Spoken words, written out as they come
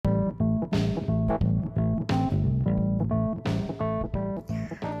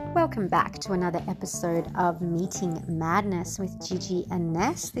welcome back to another episode of Meeting Madness with Gigi and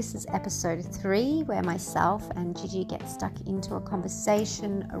Ness. This is episode 3, where myself and Gigi get stuck into a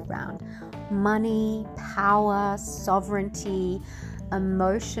conversation around money, power, sovereignty,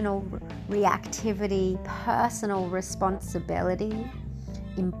 emotional reactivity, personal responsibility,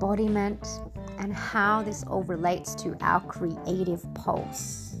 embodiment, and how this all relates to our creative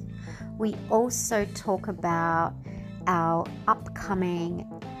pulse. We also talk about our upcoming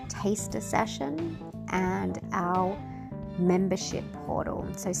taster session and our membership portal.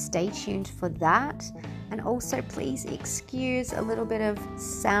 So stay tuned for that. And also please excuse a little bit of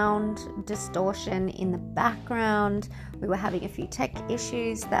sound distortion in the background. We were having a few tech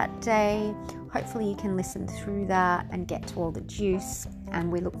issues that day. Hopefully you can listen through that and get to all the juice.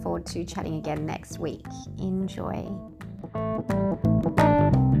 And we look forward to chatting again next week. Enjoy.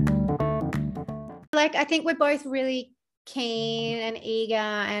 I think we're both really keen and eager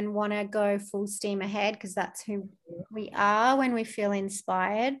and want to go full steam ahead because that's who we are when we feel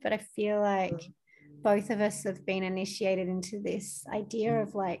inspired. But I feel like both of us have been initiated into this idea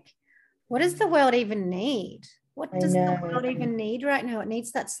of what does the world even need? What does the world even need right now? It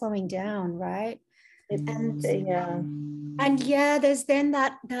needs that slowing down, right? And there's then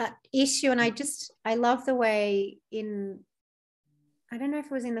that issue. And I love the way I don't know if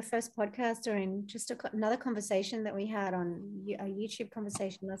it was in the first podcast or in just another conversation that we had on a YouTube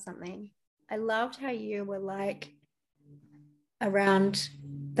conversation or something. I loved how you were around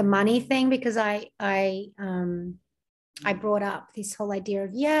the money thing, because I brought up this whole idea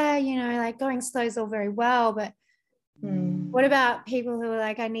of, going slow is all very well, but what about people who are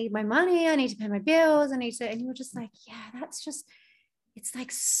like, I need my money, I need to pay my bills, and you were just like, yeah, that's just, it's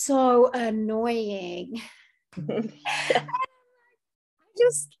so annoying. I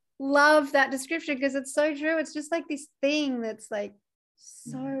just love that description because it's so true. It's just this thing that's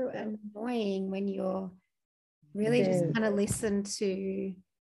so annoying when you're really just kind of listen to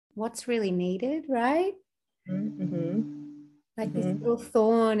what's really needed, right? This little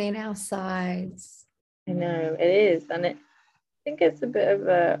thorn in our sides. I know it is, and I think it's a bit of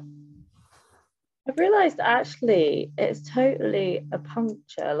I've realized actually it's totally a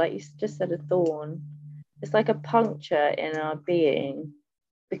puncture, like you just said, a thorn. It's like a puncture in our being,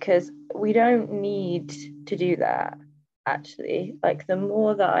 because we don't need to do that. Actually, the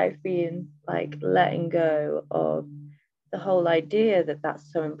more that I've been letting go of the whole idea that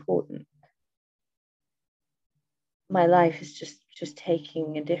that's so important, my life is just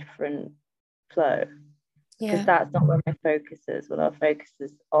taking a different flow. Because that's not where my focus is. When our focus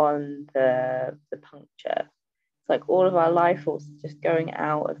is on the puncture, it's all of our life force is just going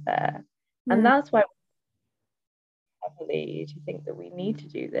out of there. And that's why heavily to think that we need to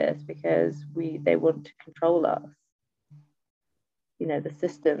do this, because they want to control us. The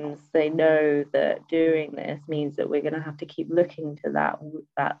systems, they know that doing this means that we're going to have to keep looking to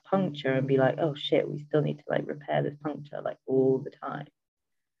that puncture and be like, oh shit, we still need to repair this puncture all the time.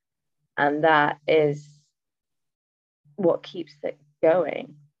 And that is what keeps it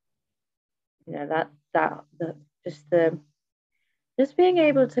going. Just being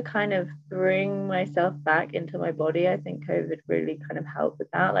able to kind of bring myself back into my body. I think COVID really kind of helped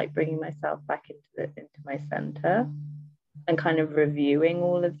with that, bringing myself back into my center and kind of reviewing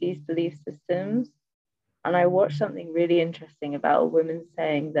all of these belief systems. And I watched something really interesting about a woman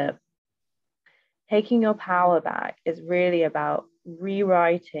saying that taking your power back is really about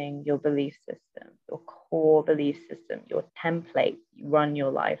rewriting your belief system, your core belief system, your template you run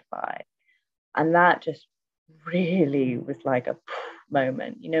your life by. And that just really was a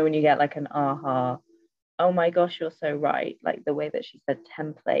moment, when you get an aha, oh my gosh, you're so right. The way that she said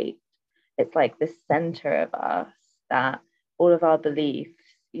template, it's the center of us, that all of our beliefs,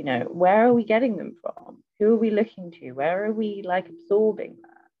 where are we getting them from? Who are we looking to? Where are we absorbing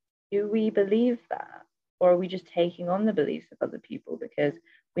that? Do we believe that? Or are we just taking on the beliefs of other people because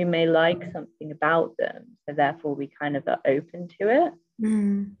we may like something about them, so therefore we kind of are open to it?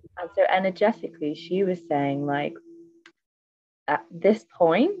 And so energetically, she was saying at this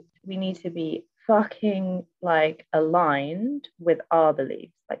point, we need to be fucking aligned with our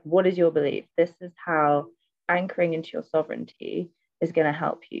beliefs. What is your belief? This is how anchoring into your sovereignty is going to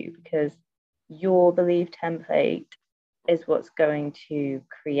help you, because your belief template is what's going to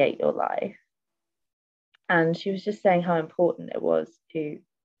create your life. And she was just saying how important it was to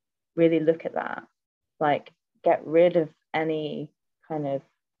really look at that, get rid of any kind of,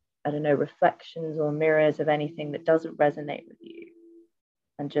 reflections or mirrors of anything that doesn't resonate with you,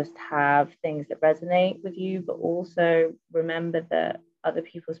 and just have things that resonate with you, but also remember that other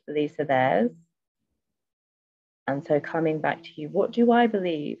people's beliefs are theirs, And so coming back to you, what do I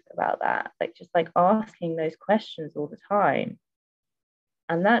believe about that? Like just like asking those questions all the time.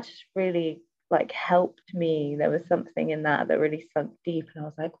 And that just really like helped me. There was something in that that really sunk deep. And I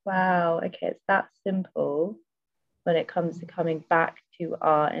was like, wow, okay, it's that simple when it comes to coming back to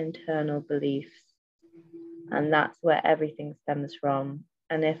our internal beliefs. And that's where everything stems from.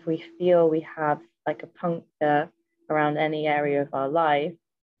 And if we feel we have like a puncture around any area of our life,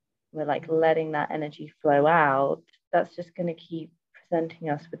 we're like letting that energy flow out, that's just going to keep presenting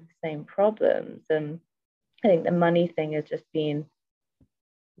us with the same problems. And I think the money thing has just been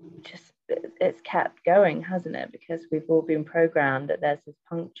it's kept going, hasn't it? Because we've all been programmed that there's this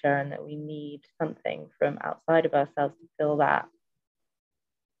puncture and that we need something from outside of ourselves to fill that.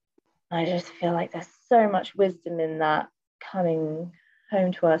 I just feel like there's so much wisdom in that, coming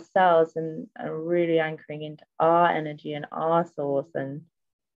home to ourselves and really anchoring into our energy and our source, and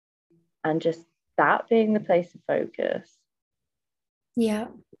just that being the place of focus. Yeah.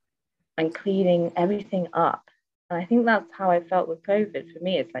 And cleaning everything up. And I think that's how I felt with COVID. For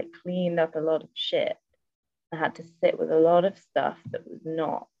me, it's like cleaned up a lot of shit. I had to sit with a lot of stuff that was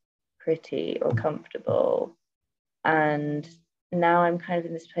not pretty or comfortable. And now I'm kind of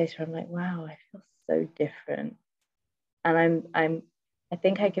in this place where I'm like, wow, I feel so different. And I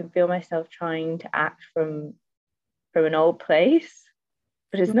think I can feel myself trying to act from an old place,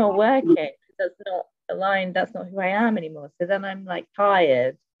 but it's not working. That's not aligned. That's not who I am anymore. So then I'm like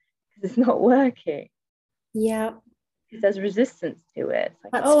tired because it's not working. Yeah. Because there's resistance to it. It's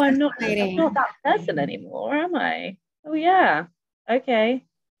like, That's oh, I'm not that person anymore, am I? Oh yeah. Okay.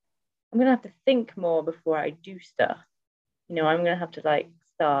 I'm gonna have to think more before I do stuff. You know, I'm gonna have to like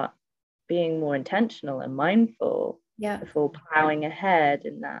start being more intentional and mindful before plowing ahead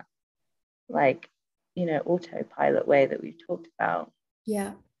in that, like, you know, autopilot way that we've talked about.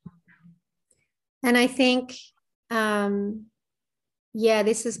 Yeah. And I think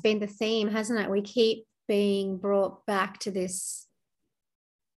this has been the theme, hasn't it? We keep being brought back to this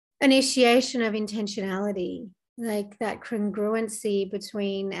initiation of intentionality, like that congruency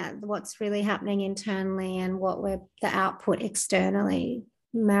between what's really happening internally and what we're the output externally,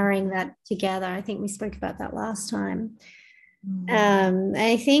 marrying that together. I think we spoke about that last time.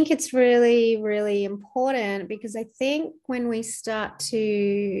 I think it's really, really important, because I think when we start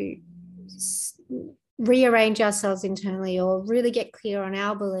to rearrange ourselves internally, or really get clear on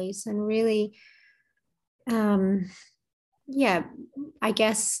our beliefs, and really I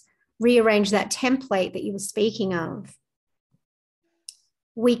guess rearrange that template that you were speaking of,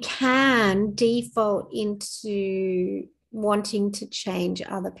 we can default into wanting to change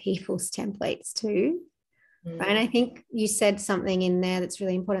other people's templates too. Right? And I think you said something in there that's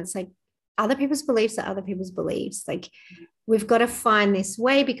really important. It's like other people's beliefs are other people's beliefs. Like we've got to find this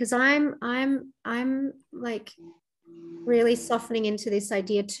way, because I'm like really softening into this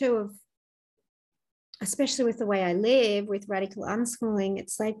idea too of, especially with the way I live with radical unschooling,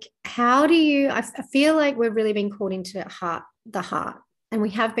 it's like, how do you, I feel like we're really being called into the heart, and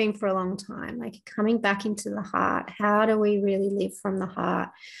we have been for a long time, like coming back into the heart. How do we really live from the heart?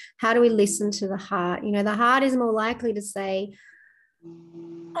 How do we listen to the heart? You know, the heart is more likely to say,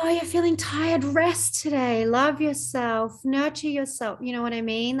 oh, you're feeling tired, rest today, love yourself, nurture yourself. You know what I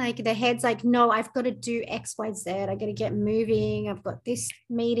mean? Like the head's like, no, I've got to do X, Y, Z. I got to get moving. I've got this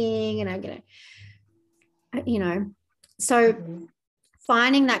meeting and I'm going to, you know, so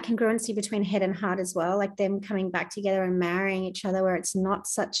finding that congruency between head and heart as well, like them coming back together and marrying each other where it's not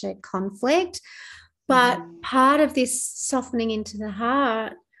such a conflict. But part of this softening into the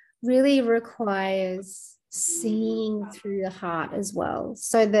heart really requires seeing through the heart as well,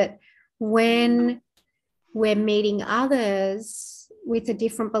 so that when we're meeting others with a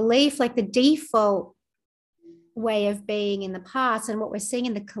different belief, like the default way of being in the past, and what we're seeing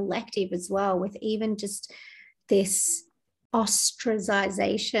in the collective as well, with even just this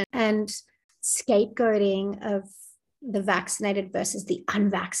ostracization and scapegoating of the vaccinated versus the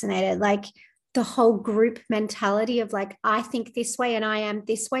unvaccinated, like the whole group mentality of like, I think this way and I am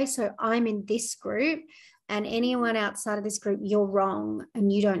this way, so I'm in this group, and anyone outside of this group, you're wrong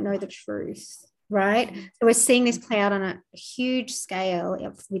and you don't know the truth, right? So we're seeing this play out on a huge scale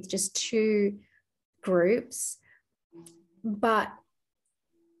with just two groups. But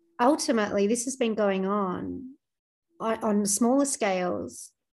ultimately, this has been going on smaller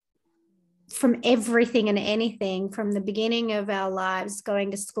scales from everything and anything from the beginning of our lives,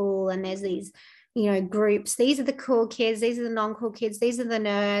 going to school, and there's these, you know, groups. These are the cool kids, these are the non-cool kids, these are the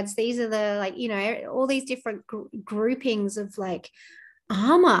nerds, these are the, like, you know, all these different groupings of like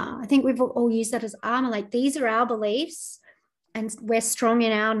armor. I think we've all used that as armor. Like these are our beliefs and we're strong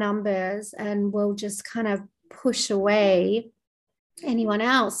in our numbers, and we'll just kind of push away anyone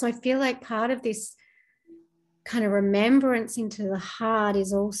else. So I feel like part of this kind of remembrance into the heart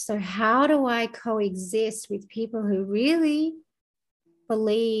is also, how do I coexist with people who really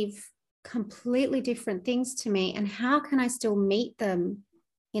believe completely different things to me, and how can I still meet them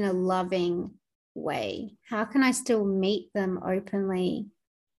in a loving way? How can I still meet them openly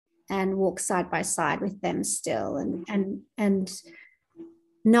and walk side by side with them still, and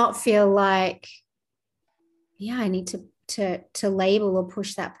not feel like, yeah, I need to label or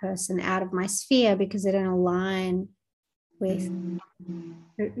push that person out of my sphere because they don't align with,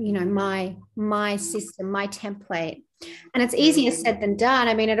 you know, my system, my template. And it's easier said than done.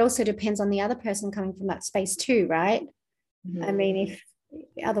 I mean, it also depends on the other person coming from that space too, right? Mm-hmm. I mean, if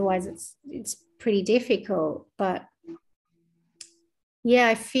otherwise it's pretty difficult. But yeah,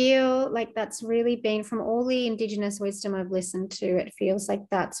 I feel like that's really been, from all the Indigenous wisdom I've listened to, it feels like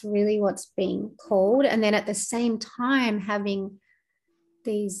that's really what's being called. And then at the same time, having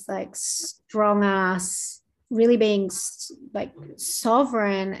these like strong ass, really being like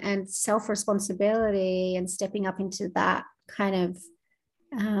sovereign and self-responsibility, and stepping up into that kind of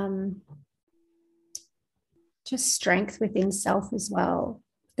just strength within self as well.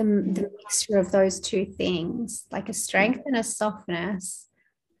 The mixture of those two things, like a strength and a softness.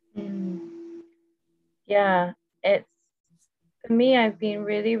 Yeah, it's, for me, I've been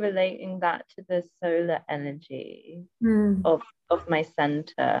really relating that to the solar energy of my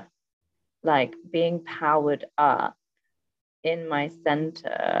center, like being powered up in my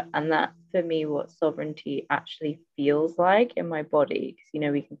center. And that's for me what sovereignty actually feels like in my body. Because, you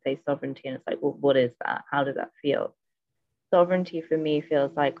know, we can say sovereignty and it's like, well, what is that? How does that feel? Sovereignty for me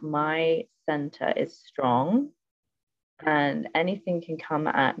feels like my center is strong and anything can come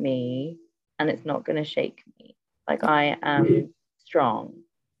at me and it's not going to shake me. Like I am strong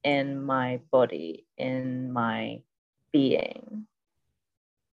in my body, in my being.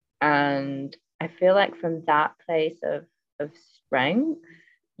 And I feel like from that place of strength,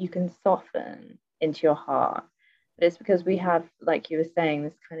 you can soften into your heart. But it's because we have, like you were saying,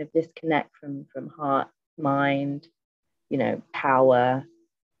 this kind of disconnect from heart, mind, you know, power.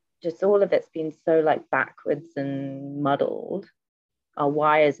 Just all of it's been so like backwards and muddled. Our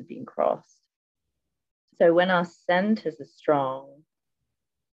wires have been crossed. So when our centers are strong,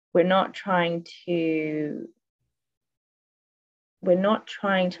 we're not trying to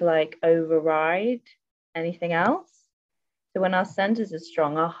like override anything else. So when our centers are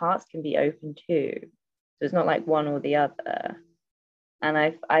strong, our hearts can be open too. So it's not like one or the other. And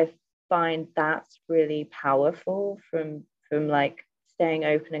I find that's really powerful from like staying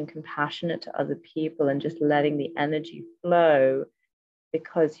open and compassionate to other people and just letting the energy flow,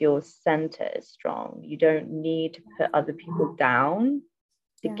 because your center is strong. You don't need to put other people down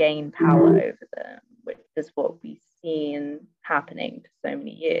to gain power over them, which is what we've seen happening for so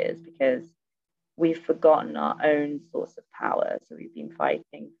many years, because we've forgotten our own source of power. So we've been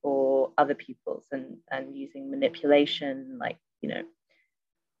fighting for other people's and using manipulation, like, you know,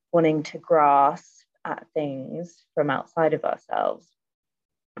 wanting to grasp at things from outside of ourselves.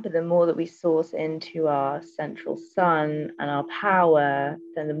 But the more that we source into our central sun and our power,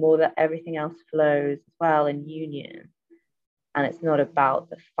 then the more that everything else flows as well in union. And it's not about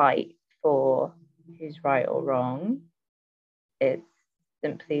the fight for who's right or wrong. It's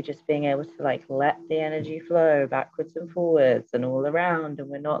simply just being able to like let the energy flow backwards and forwards and all around. And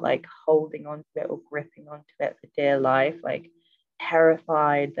we're not like holding onto it or gripping onto it for dear life, like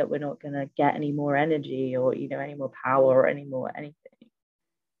terrified that we're not going to get any more energy or, you know, any more power or any more anything.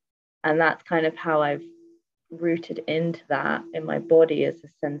 And that's kind of how I've rooted into that in my body as a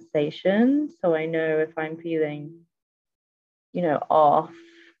sensation. So I know if I'm feeling, you know, off,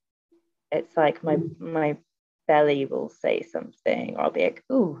 it's like my belly will say something, or I'll be like,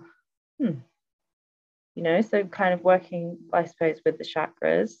 ooh, you know, so kind of working, I suppose, with the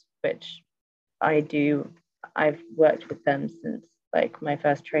chakras, which I do. I've worked with them since like my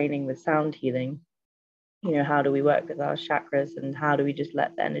first training with sound healing. You know, how do we work with our chakras and how do we just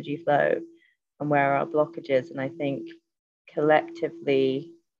let the energy flow, and where are our blockages? And I think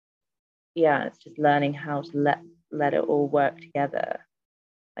collectively, yeah, it's just learning how to let it all work together,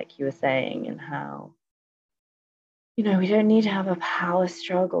 like you were saying, and how, you know, we don't need to have a power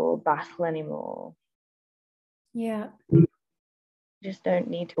struggle or battle anymore. Yeah. We just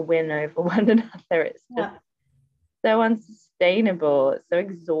don't need to win over one another. It's just so unsustainable. It's so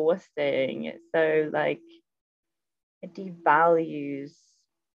exhausting. It's so like, it devalues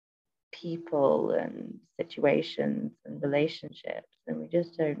people and situations and relationships, and we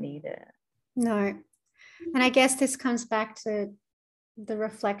just don't need it. No. And I guess this comes back to the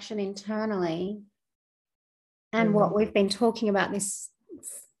reflection internally. And what we've been talking about this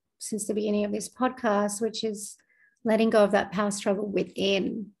since the beginning of this podcast, which is letting go of that power struggle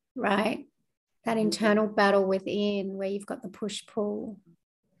within, right? That internal battle within where you've got the push-pull.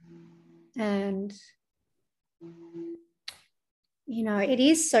 And, you know, it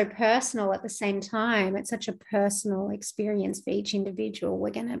is so personal at the same time. It's such a personal experience for each individual.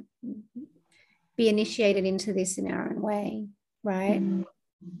 We're going to be initiated into this in our own way, right?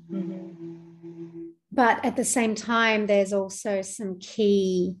 But at the same time, there's also some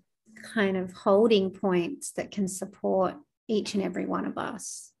key kind of holding points that can support each and every one of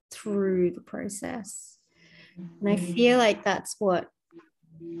us through the process. And I feel like that's what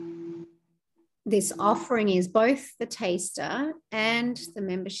this offering is, both the taster and the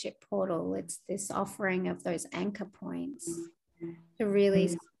membership portal. It's this offering of those anchor points to really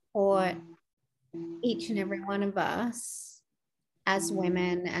support each and every one of us as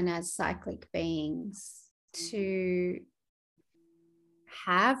women and as cyclic beings to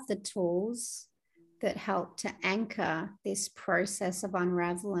have the tools that help to anchor this process of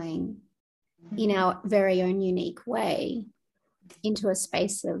unraveling in our very own unique way into a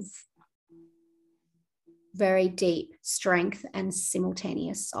space of very deep strength and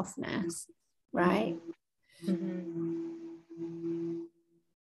simultaneous softness, right?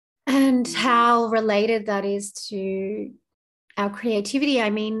 And how related that is to our creativity. I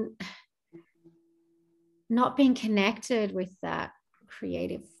mean, not being connected with that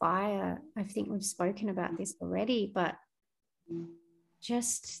creative fire. I think we've spoken about this already, but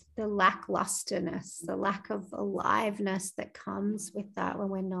just the lacklusterness, the lack of aliveness that comes with that when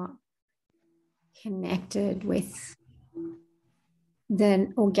we're not connected with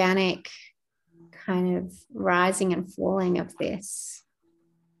the organic kind of rising and falling of this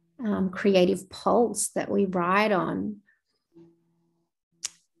creative pulse that we ride on.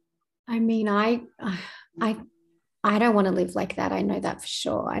 I mean, I don't want to live like that. I know that for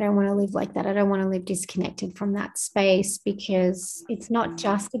sure. I don't want to live like that. I don't want to live disconnected from that space, because it's not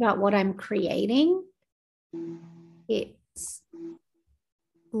just about what I'm creating. It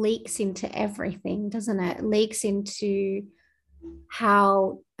leaks into everything, doesn't it? It leaks into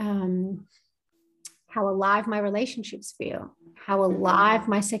how alive my relationships feel, how alive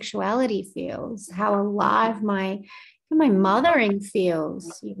my sexuality feels, how alive my mothering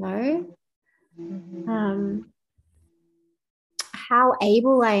feels, you know, how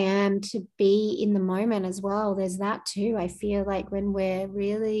able I am to be in the moment as well. There's that too. I feel like when we're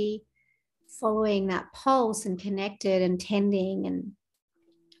really following that pulse and connected and tending and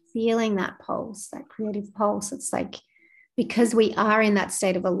feeling that pulse, that creative pulse, it's like, because we are in that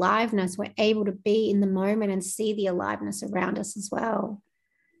state of aliveness, we're able to be in the moment and see the aliveness around us as well.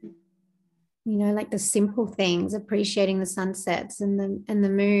 You know, like the simple things, appreciating the sunsets and the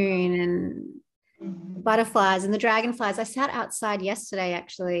moon and the butterflies and the dragonflies. I sat outside yesterday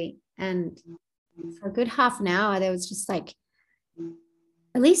actually, and for a good half an hour, there was just like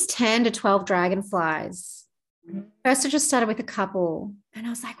at least 10 to 12 dragonflies. First, I just started with a couple, and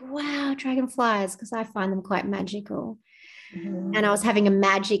I was like, wow, dragonflies, because I find them quite magical. And I was having a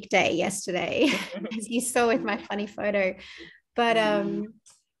magic day yesterday, as you saw with my funny photo. But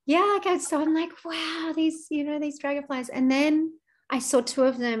yeah, okay, so I'm like, wow, these dragonflies. And then I saw two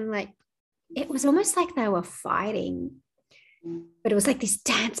of them, like, it was almost like they were fighting, but it was like this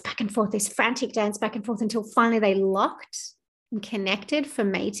dance back and forth, this frantic dance back and forth, until finally they locked and connected for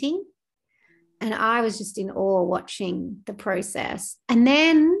mating. And I was just in awe watching the process. And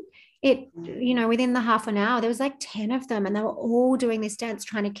then within the half an hour, there was like 10 of them, and they were all doing this dance,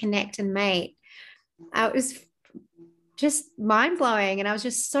 trying to connect and mate. It was just mind blowing. And I was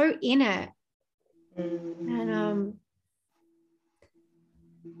just so in it. And,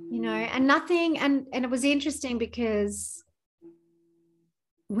 and nothing. And it was interesting because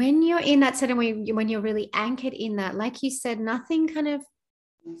when you're in that setting, when you're really anchored in that, like you said, nothing kind of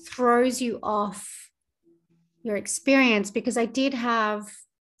throws you off your experience. Because I did have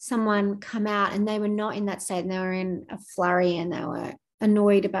someone come out and they were not in that state, and they were in a flurry and they were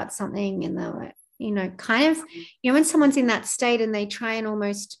annoyed about something, and they were, kind of, when someone's in that state and they try and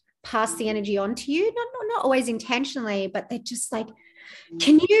almost pass the energy on to you, not always intentionally, but they're just like,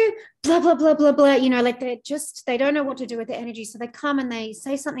 can you blah, blah, blah, blah, blah, like they don't know what to do with the energy. So they come and they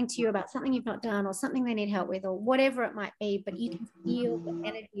say something to you about something you've not done or something they need help with or whatever it might be, but you can feel the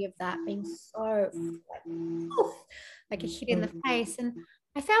energy of that being so like a hit in the face. And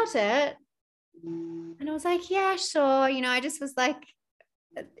I felt it, and I was like, yeah, sure. I just was like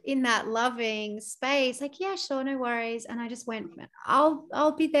in that loving space, like, yeah, sure, no worries. And I just went,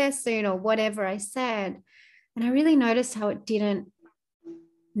 I'll be there soon, or whatever I said. And I really noticed how it didn't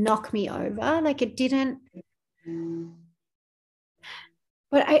knock me over. Like, it didn't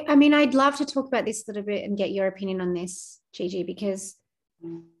But I mean, I'd love to talk about this a little bit and get your opinion on this, Gigi, because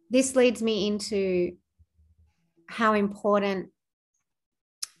this leads me into how important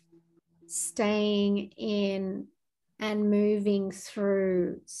staying in and moving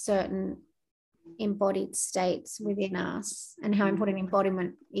through certain embodied states within us, and how important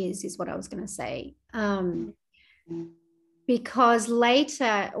embodiment is what I was going to say. Because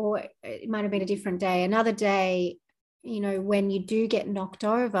later, or it might have been a different day, another day, when you do get knocked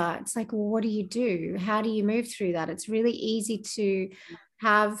over, it's like, well, what do you do? How do you move through that? It's really easy to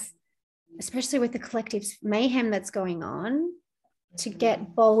have, especially with the collective mayhem that's going on, to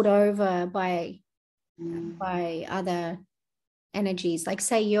get bowled over by other energies. Like,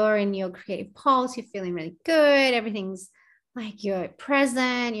 say you're in your creative pulse, you're feeling really good, everything's like, you're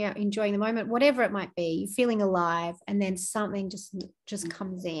present, you're enjoying the moment, whatever it might be, you're feeling alive, and then something just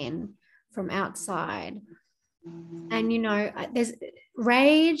comes in from outside. And there's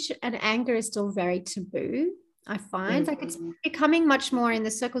rage and anger is still very taboo, I find. Like, it's becoming much more in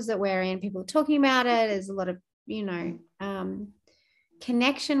the circles that we're in, people are talking about it, there's a lot of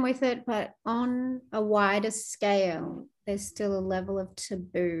connection with it, but on a wider scale there's still a level of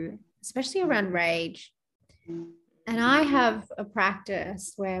taboo, especially around rage. And I have a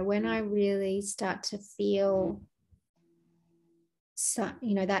practice where, when I really start to feel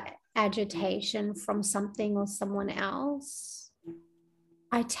that agitation from something or someone else,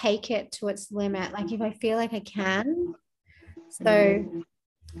 I take it to its limit. Like, if I feel like I can. So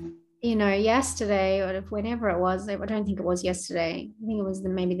yesterday, or whenever it was, I don't think it was yesterday, I think it was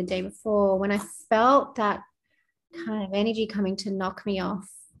maybe the day before, when I felt that kind of energy coming to knock me off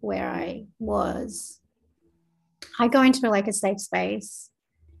where I was, I go into like a safe space.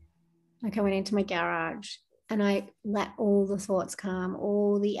 Like, I went into my garage and I let all the thoughts come,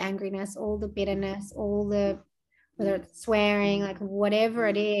 all the angriness, all the bitterness, all the, whether it's swearing, like whatever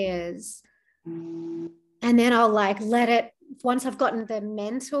it is. And then I'll like let it, once I've gotten the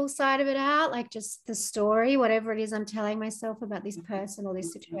mental side of it out, like just the story, whatever it is I'm telling myself about this person or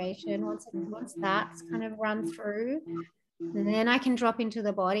this situation, once that's kind of run through, and then I can drop into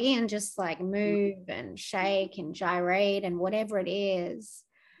the body and just like move and shake and gyrate and whatever it is.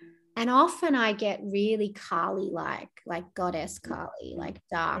 And often I get really Kali like goddess Kali, like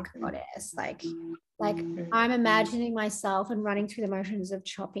dark goddess, like I'm imagining myself and running through the motions of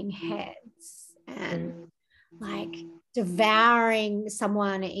chopping heads and like devouring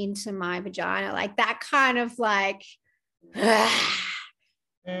someone into my vagina, like that kind of like,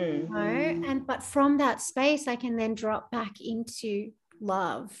 but from that space I can then drop back into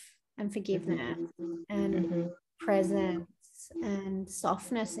love and forgiveness and presence and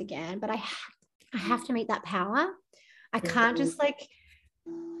softness again. But I have to meet that power. I can't just like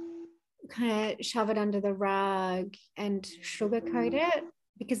kind of shove it under the rug and sugarcoat it,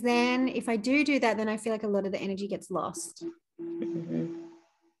 because then if I do that, then I feel like a lot of the energy gets lost,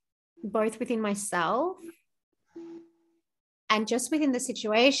 both within myself and just within the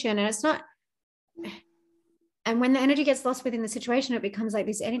situation. And it's not, and when the energy gets lost within the situation, it becomes like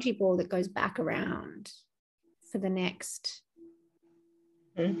this energy ball that goes back around for the next,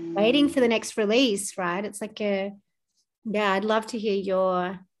 waiting for the next release, right? It's like I'd love to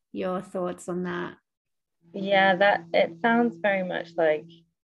hear your thoughts on that. Yeah, that it sounds very much like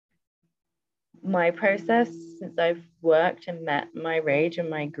my process since I've worked and met my rage and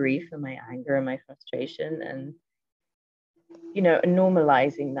my grief and my anger and my frustration, and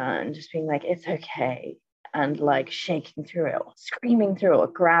normalizing that and just being like, it's okay, and like shaking through it or screaming through it or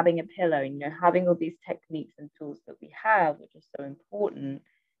grabbing a pillow, having all these techniques and tools that we have, which is so important,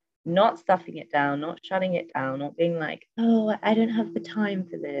 not stuffing it down, not shutting it down, not being like, oh, I don't have the time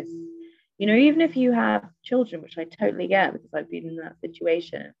for this. Even if you have children, which I totally get because I've been in that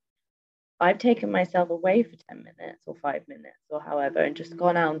situation, I've taken myself away for 10 minutes or 5 minutes or however, and just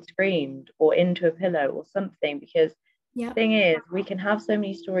gone out and screamed or into a pillow or something, because the thing is, we can have so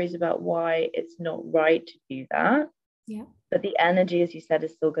many stories about why it's not right to do that. Yeah. But the energy, as you said,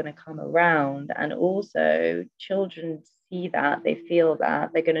 is still going to come around. And also children see that, they feel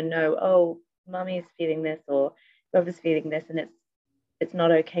that, they're going to know, oh, mummy's feeling this or whoever's feeling this, and it's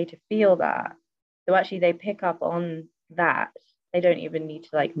not okay to feel that. So actually they pick up on that. They don't even need to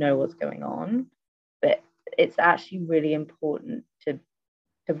like know what's going on, but it's actually really important to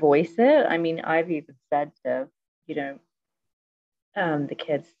voice it. I mean, I've even said to the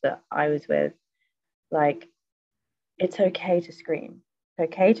kids that I was with, like, it's okay to scream,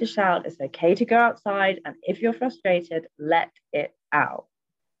 it's okay to shout, it's okay to go outside, and if you're frustrated, let it out,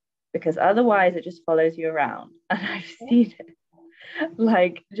 because otherwise it just follows you around. And I've seen it,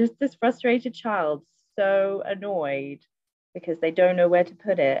 like, just this frustrated child so annoyed because they don't know where to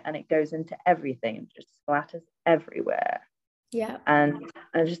put it and it goes into everything and just splatters everywhere. Yeah. And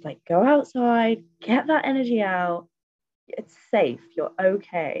I'm just like, go outside, get that energy out. It's safe. You're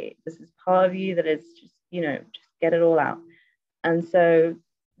okay. This is part of you that is just, just get it all out. And so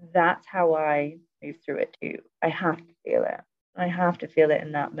that's how I move through it too. I have to feel it. I have to feel it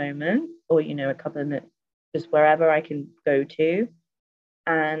in that moment, or, a couple of minutes, just wherever I can go to.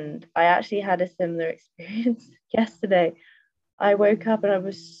 And I actually had a similar experience yesterday. I woke up and I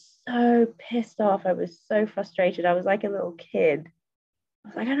was so pissed off. I was so frustrated. I was like a little kid. I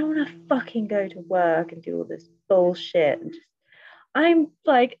was like, I don't want to fucking go to work and do all this bullshit. And just, I'm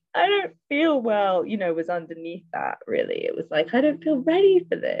like, I don't feel well, was underneath that really. It was like, I don't feel ready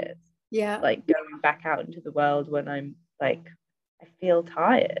for this. Yeah. Like going back out into the world when I'm like, I feel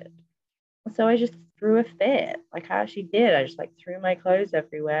tired. So I just threw a fit. Like I actually did. I just like threw my clothes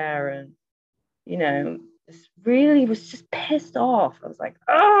everywhere and, just really was just pissed off. I was like,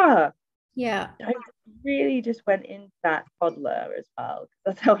 ah. Yeah. I really just went into that toddler as well.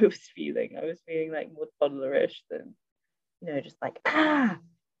 That's how I was feeling. I was feeling like more toddlerish than, just like, so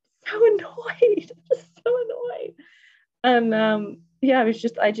annoyed. Just so annoyed. And yeah,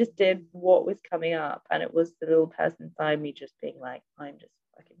 I just did what was coming up. And it was the little person inside me just being like, I'm just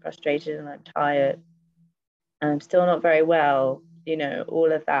fucking frustrated and I'm tired. And I'm still not very well.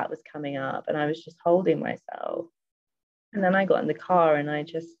 All of that was coming up. And I was just holding myself. And then I got in the car and I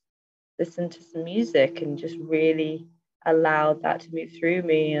just listened to some music and just really allowed that to move through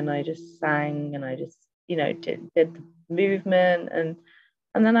me. And I just sang and I just, did the movement and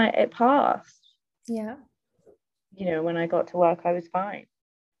then it passed. Yeah. When I got to work, I was fine.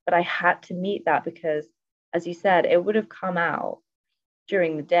 But I had to meet that because, as you said, it would have come out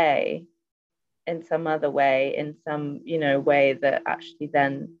during the day in some other way, in some, way that actually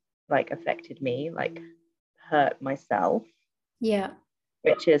then like affected me, like hurt myself. Yeah.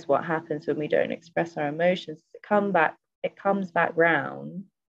 Which is what happens when we don't express our emotions. It comes back round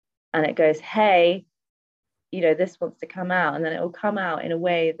and it goes, hey, this wants to come out. And then it will come out in a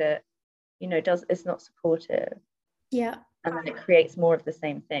way that, it's not supportive. Yeah. And then it creates more of the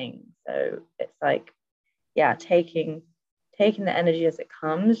same thing. So it's like, yeah, taking the energy as it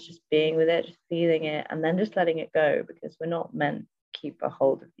comes, just being with it, just feeling it, and then just letting it go, because we're not meant to keep a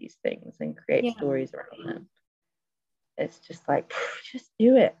hold of these things and create stories around them. It's just like, just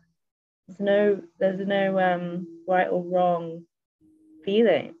do it. There's no right or wrong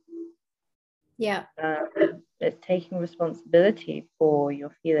feeling. Yeah. It's taking responsibility for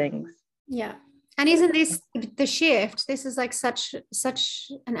your feelings. Yeah. And isn't this the shift? This is like such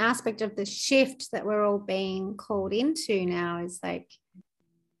an aspect of the shift that we're all being called into now, is like,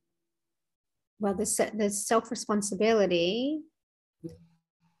 well, there's self-responsibility,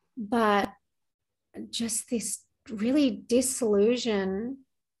 but just this really disillusion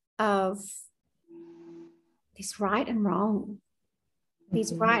of this right and wrong,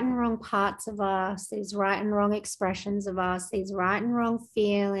 these right and wrong parts of us, these right and wrong expressions of us, these right and wrong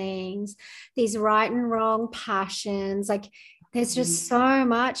feelings, these right and wrong passions. Like there's just so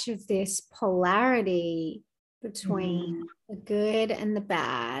much of this polarity between the good and the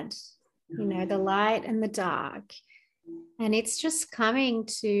bad, the light and the dark. And it's just coming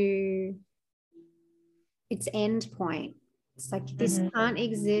to its end point. It's like this can't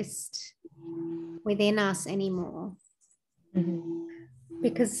exist within us anymore.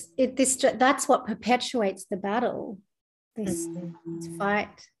 Because that's what perpetuates the battle, this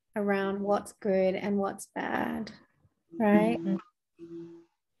fight around what's good and what's bad, right?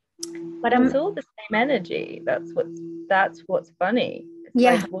 But it's all the same energy. That's what's funny. It's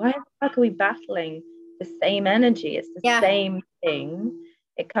like, why the fuck are we battling the same energy? It's the same thing.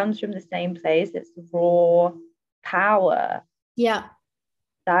 It comes from the same place. It's raw power. Yeah.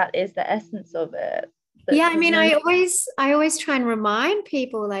 That is the essence of it. But yeah, I mean, I always try and remind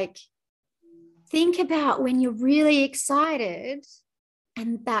people, like, think about when you're really excited,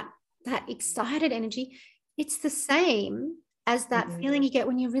 and that excited energy, it's the same as that feeling you get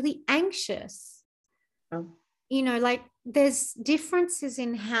when you're really anxious. Like there's differences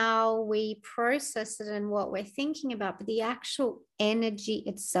in how we process it and what we're thinking about, but the actual energy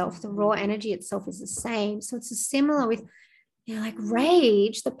itself, the raw energy itself, is the same. So it's similar with like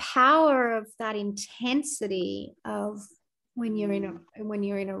rage, the power of that intensity of when you're in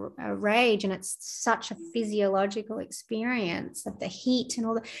a rage, and it's such a physiological experience of the heat and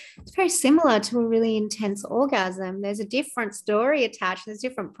all that. It's very similar to a really intense orgasm. There's a different story attached, there's a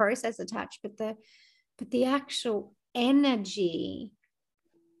different process attached, but the actual energy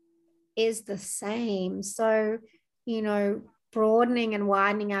is the same. So, broadening and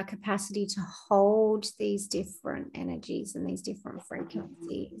widening our capacity to hold these different energies and these different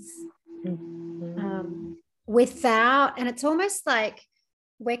frequencies. Without, and it's almost like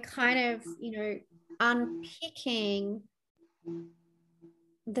we're kind of, you know, unpicking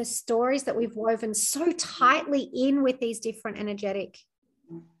the stories that we've woven so tightly in with these different energetic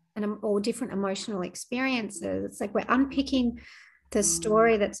and or different emotional experiences. It's like we're unpicking the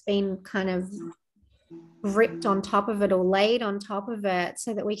story that's been kind of ripped on top of it or laid on top of it,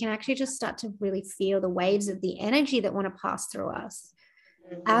 so that we can actually just start to really feel the waves of the energy that want to pass through us,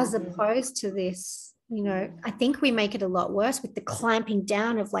 as opposed to this, you know, I think we make it a lot worse with the clamping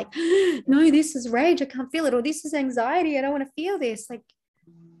down of like, no, this is rage, I can't feel it, or this is anxiety, I don't want to feel this. Like,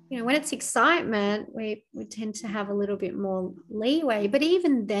 you know, when it's excitement, we tend to have a little bit more leeway. But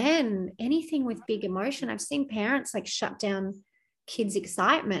even then, anything with big emotion, I've seen parents like shut down kids'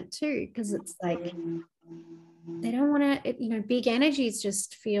 excitement too, because it's like they don't want to, you know, big energies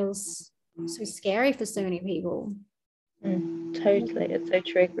just feels so scary for so many people. Totally. It's so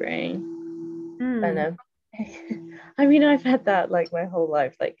triggering. I know. I mean, I've had that like my whole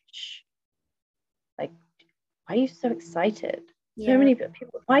life, like, like, why are you so excited? So many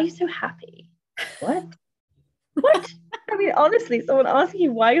people, why are you so happy? What? What? I mean, honestly, someone asking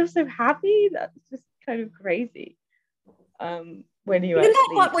you why you're so happy, that's just kind of crazy. When you Isn't that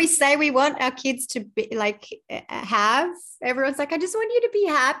what we say we want our kids to be like have? Everyone's like, I just want you to be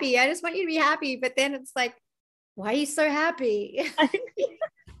happy. I just want you to be happy. But then it's like, why are you so happy? I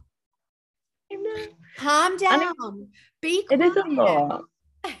know. Calm down. Be quiet. It is a lot.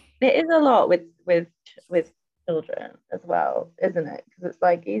 It is a lot with children as well, isn't it? Because it's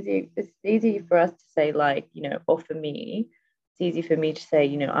like it's easy for us to say, like, you know, or for me, it's easy for me to say,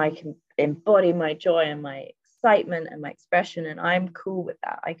 you know, I can embody my joy and my excitement and my expression, and I'm cool with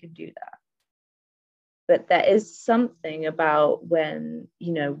that. I could do that. But there is something about when,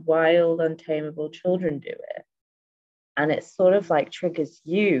 you know, wild, untamable children do it, and it sort of like triggers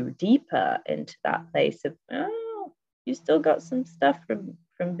you deeper into that place of, oh, you still got some stuff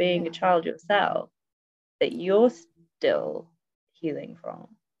from being a child yourself that you're still healing from.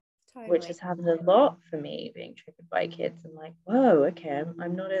 Totally. Which has happened a lot for me, being triggered by kids. I'm like, whoa, okay,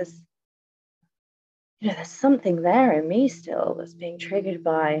 I'm not as, you know, there's something there in me still that's being triggered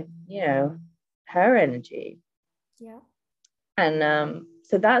by, you know, her energy. Yeah. And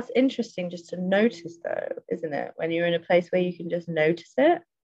so that's interesting just to notice, though, isn't it? When you're in a place where you can just notice it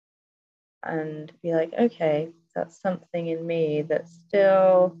and be like, okay, that's something in me that's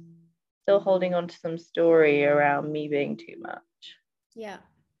still holding on to some story around me being too much. Yeah,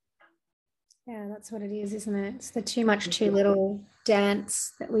 that's what it is, isn't it? It's the too much, too little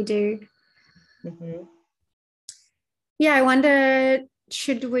dance that we do. Yeah, I wonder,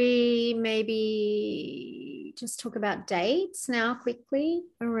 should we maybe just talk about dates now quickly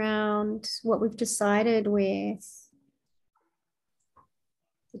around what we've decided with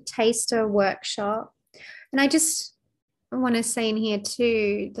the taster workshop? And I want to say in here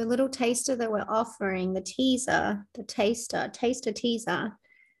too, the little taster that we're offering, the teaser, the taster teaser,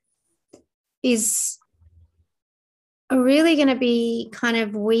 is really going to be kind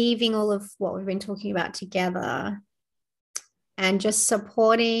of weaving all of what we've been talking about together and just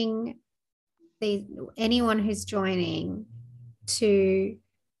supporting anyone who's joining to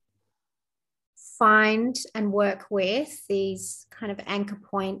find and work with these kind of anchor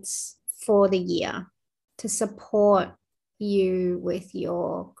points for the year to support you with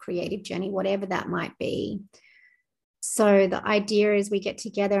your creative journey, whatever that might be. So the idea is we get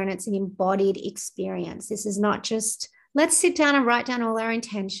together and it's an embodied experience. This is not just, let's sit down and write down all our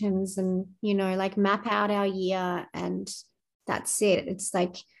intentions and, you know, like map out our year and that's it. It's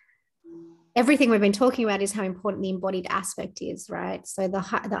like everything we've been talking about is how important the embodied aspect is, right? So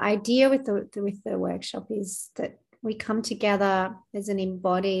the idea with the workshop is that we come together as an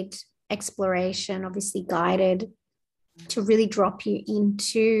embodied exploration, obviously guided, to really drop you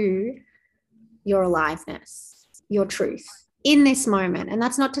into your aliveness, your truth in this moment. And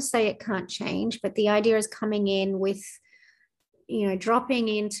that's not to say it can't change, but the idea is coming in with, you know, dropping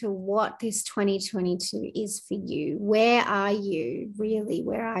into what this 2022 is for you. Where are you really?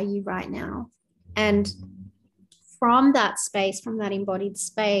 Where are you right now? And from that space, from that embodied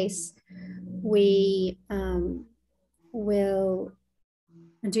space, we will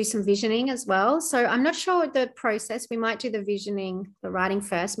do some visioning as well. So I'm not sure the process. We might do the visioning, the writing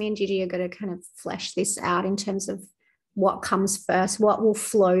first. Me and Gigi are going to kind of flesh this out in terms of what comes first, what will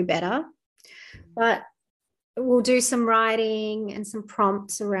flow better. But we'll do some writing and some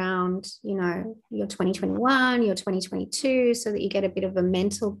prompts around, you know, your 2021, your 2022, so that you get a bit of a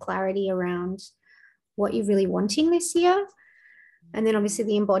mental clarity around what you're really wanting this year. And then obviously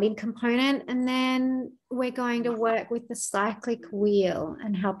the embodied component. And then we're going to work with the cyclic wheel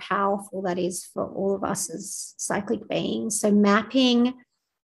and how powerful that is for all of us as cyclic beings. So mapping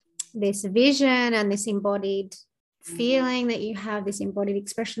this vision and this embodied feeling that you have, this embodied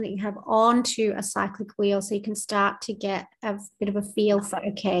expression that you have, onto a cyclic wheel, so you can start to get a bit of a feel for,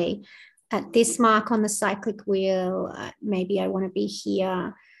 okay, at this mark on the cyclic wheel, maybe I want to be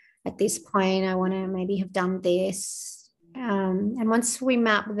here. At this point, I want to maybe have done this. And once we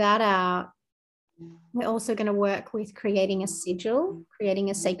map that out, we're also going to work with creating a sigil, creating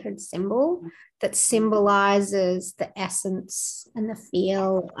a sacred symbol that symbolizes the essence and the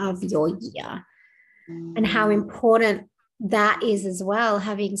feel of your year, and how important that is as well,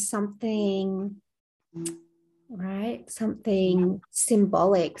 having something, right? Something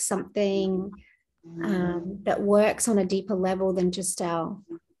symbolic, something that works on a deeper level than just our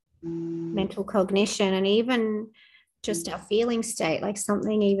mental cognition and even just our feeling state, like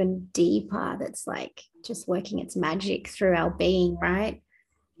something even deeper that's like just working its magic through our being, right?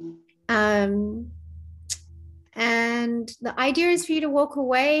 And the idea is for you to walk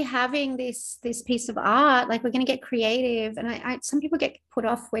away having this piece of art. Like, we're going to get creative, and I some people get put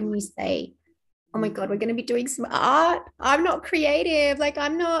off when you say, oh my god, we're going to be doing some art, I'm not creative, like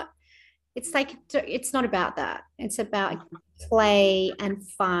I'm not. It's like, it's not about that. It's about play and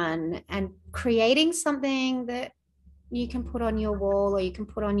fun and creating something that you can put on your wall, or you can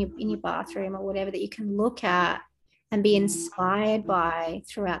put on in your bathroom, or whatever, that you can look at and be inspired by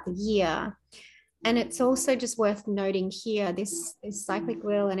throughout the year. And it's also just worth noting here, this cyclic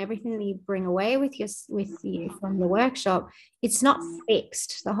wheel and everything that you bring away with you from the workshop, it's not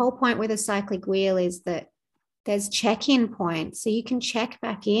fixed. The whole point with a cyclic wheel is that there's check-in points, so you can check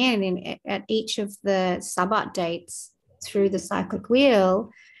back in at each of the sub updates through the cyclic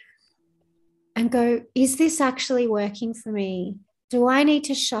wheel and go, is this actually working for me? Do I need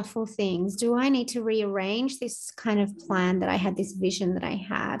to shuffle things? Do I need to rearrange this kind of plan that I had, this vision that I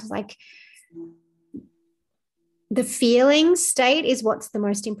had? Like, the feeling state is what's the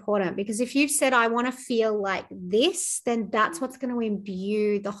most important, because if you've said, I want to feel like this, then that's what's going to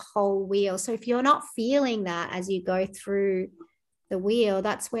imbue the whole wheel. So if you're not feeling that as you go through the wheel,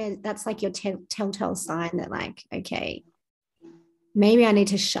 that's like your telltale sign that, like, okay, maybe I need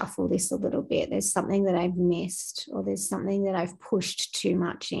to shuffle this a little bit. There's something that I've missed, or there's something that I've pushed too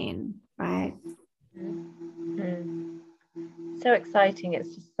much in, right? Mm-hmm. So exciting.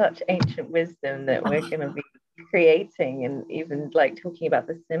 It's just such ancient wisdom that we're going to be creating, and even like talking about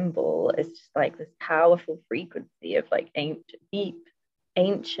the symbol is just like this powerful frequency of like deep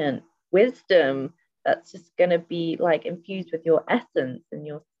ancient wisdom that's just going to be like infused with your essence and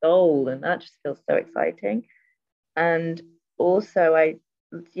your soul, and that just feels so exciting. And also I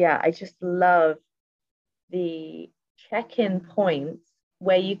just love the check-in points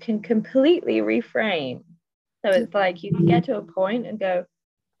where you can completely reframe. So it's like you can get to a point and go,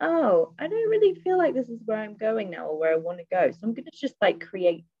 oh, I don't really feel like this is where I'm going now, or where I want to go. So I'm going to just like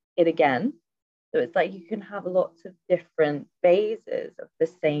create it again. So it's like you can have lots of different phases of the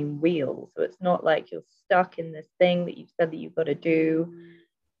same wheel. So it's not like you're stuck in this thing that you've said that you've got to do.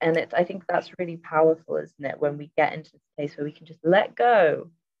 And I think that's really powerful, isn't it? When we get into this place where we can just let go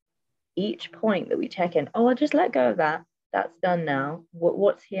each point that we check in. Oh, I'll just let go of that. That's done now.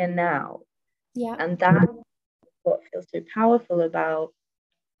 What's here now? Yeah. And that's what feels so powerful about,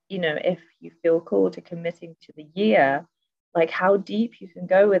 if you feel called to committing to the year, like how deep you can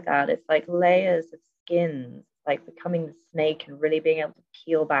go with that. It's like layers of skins, like becoming the snake and really being able to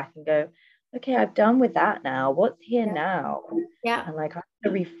peel back and go, okay, I've done with that now. What's here now? Yeah. And like, I want to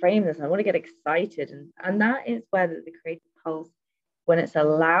reframe this. I want to get excited. And that is where the creative pulse, when it's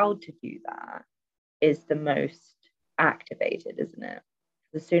allowed to do that, is the most activated, isn't it?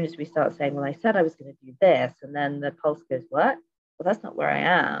 As soon as we start saying, well, I said I was going to do this, and then the pulse goes, what? Well, that's not where I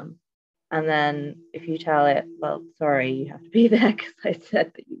am. And then if you tell it, well, sorry, you have to be there because I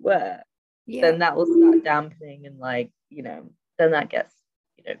said that you were, then that will start dampening, and like, then that gets,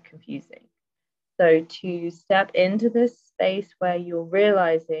 confusing. So to step into this space where you're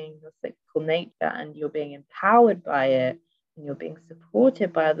realizing your cyclical nature and you're being empowered by it, and you're being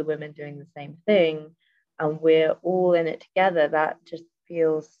supported by other women doing the same thing, and we're all in it together, that just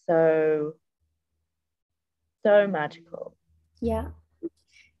feels so magical.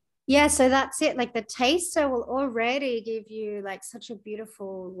 Yeah, so that's it. Like, the taster will already give you like such a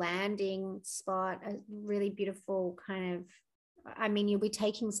beautiful landing spot, a really beautiful kind of, I mean, you'll be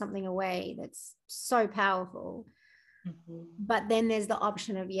taking something away that's so powerful. Mm-hmm. But then there's the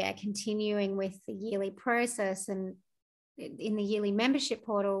option of, continuing with the yearly process. And in the yearly membership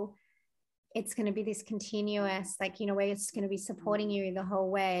portal, it's going to be this continuous, like, you know, where it's going to be supporting you the whole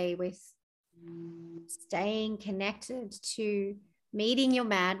way with staying connected to meeting your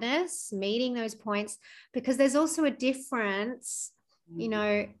madness, meeting those points, because there's also a difference, you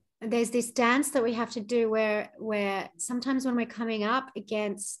know, there's this dance that we have to do where sometimes when we're coming up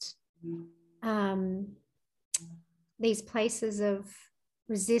against these places of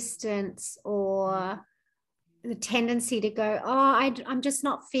resistance or the tendency to go, oh, I'm just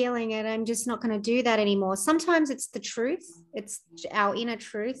not feeling it, I'm just not going to do that anymore. Sometimes it's the truth, it's our inner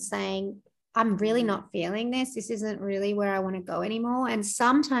truth saying, I'm really not feeling this. This isn't really where I want to go anymore. And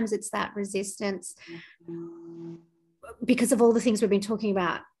sometimes it's that resistance because of all the things we've been talking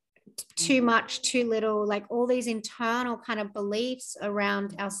about, too much, too little, like all these internal kind of beliefs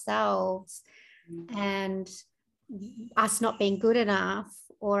around ourselves and us not being good enough,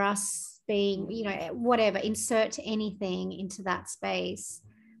 or us being, you know, whatever, insert anything into that space.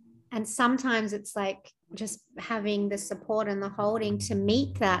 And sometimes it's like just having the support and the holding to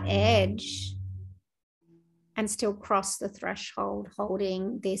meet that edge and still cross the threshold,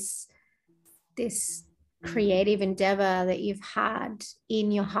 holding this creative endeavor that you've had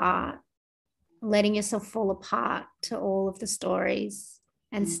in your heart, letting yourself fall apart to all of the stories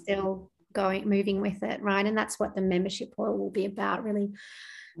and still moving with it, right? And that's what the membership portal will be about, really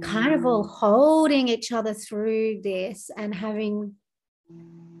kind of all holding each other through this and having,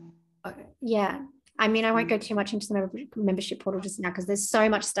 I mean, I won't go too much into the membership portal just now because there's so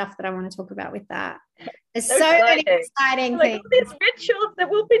much stuff that I want to talk about with that. There's so many exciting things. These rituals that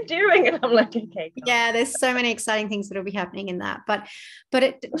we'll be doing, and I'm like, okay. Yeah, there's so many exciting things that will be happening in that. But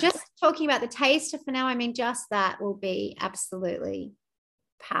just talking about the taster for now, I mean, just that will be absolutely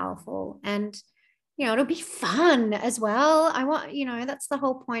powerful. And, you know, it'll be fun as well. I want, you know, that's the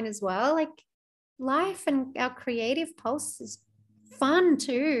whole point as well. Like life and our creative pulse is fun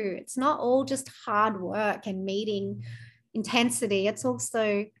too. It's not all just hard work and meeting intensity. It's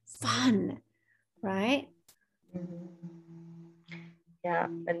also fun, right? Yeah,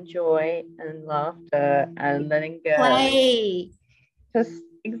 and joy and laughter and letting go. Play. Just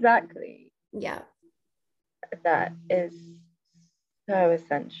exactly. Yeah. That is so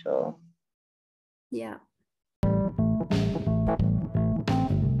essential. Yeah.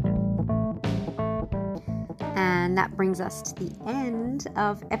 And that brings us to the end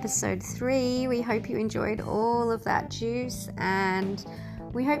of episode 3. We hope you enjoyed all of that juice, and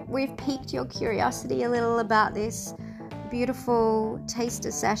we hope we've piqued your curiosity a little about this beautiful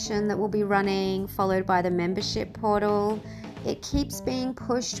taster session that we'll be running, followed by the membership portal. It keeps being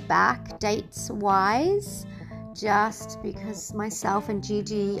pushed back dates-wise, just because myself and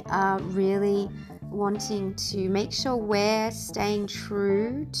Gigi are really wanting to make sure we're staying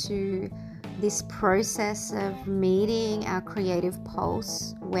true to this process of meeting our creative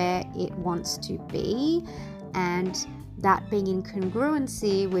pulse where it wants to be, and that being in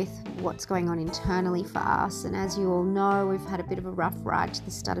congruency with what's going on internally for us. And as you all know, we've had a bit of a rough ride to the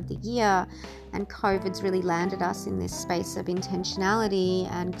start of the year, and COVID's really landed us in this space of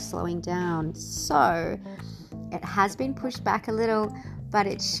intentionality and slowing down. So it has been pushed back a little, but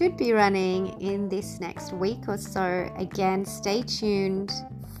it should be running in this next week or so. Again, stay tuned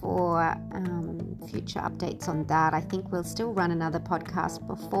for future updates on that. I think we'll still run another podcast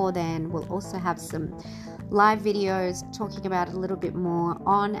before then. We'll also have some live videos talking about it a little bit more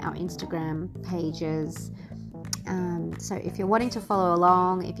on our Instagram pages. So if you're wanting to follow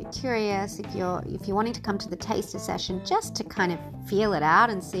along, if you're curious, if you're wanting to come to the taster session just to kind of feel it out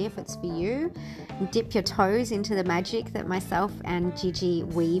and see if it's for you, and dip your toes into the magic that myself and Gigi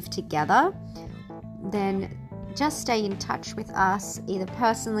weave together, then just stay in touch with us either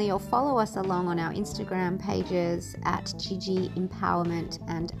personally or follow us along on our Instagram pages at Gigi Empowerment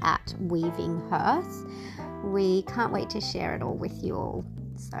and at Weaving Hearth. We can't wait to share it all with you all.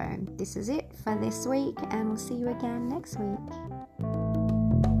 So this is it for this week, and we'll see you again next week.